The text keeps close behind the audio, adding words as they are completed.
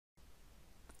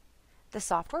The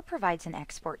software provides an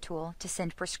export tool to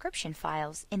send prescription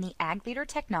files in the AgLeader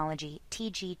Technology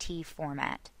TGT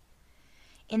format.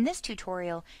 In this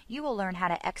tutorial, you will learn how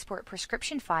to export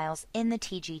prescription files in the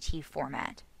TGT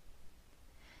format.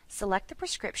 Select the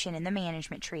prescription in the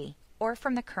management tree or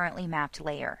from the currently mapped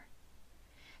layer.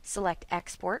 Select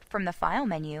Export from the File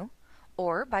menu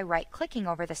or by right-clicking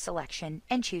over the selection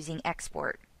and choosing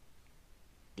Export.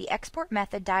 The Export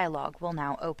Method dialog will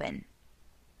now open.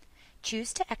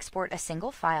 Choose to export a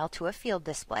single file to a field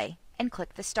display and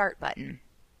click the Start button.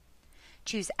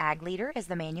 Choose AgLeader as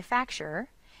the manufacturer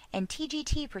and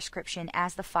TGT Prescription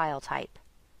as the file type.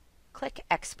 Click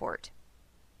Export.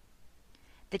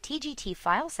 The TGT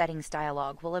File Settings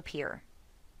dialog will appear.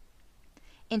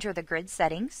 Enter the grid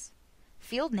settings,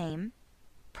 field name,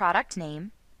 product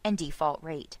name, and default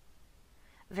rate.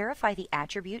 Verify the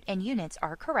attribute and units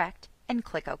are correct and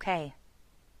click OK.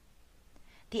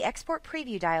 The Export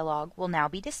Preview dialog will now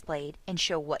be displayed and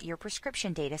show what your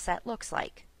prescription dataset looks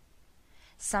like.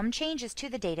 Some changes to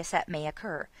the dataset may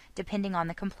occur, depending on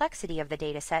the complexity of the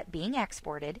dataset being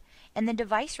exported and the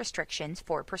device restrictions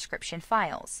for prescription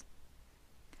files.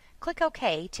 Click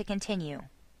OK to continue.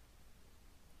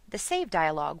 The Save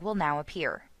dialog will now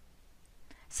appear.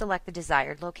 Select the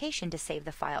desired location to save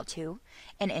the file to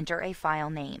and enter a file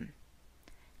name.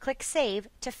 Click Save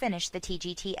to finish the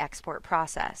TGT export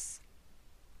process.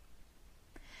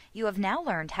 You have now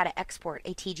learned how to export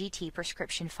a TGT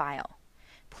prescription file.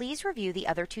 Please review the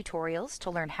other tutorials to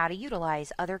learn how to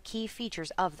utilize other key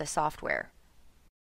features of the software.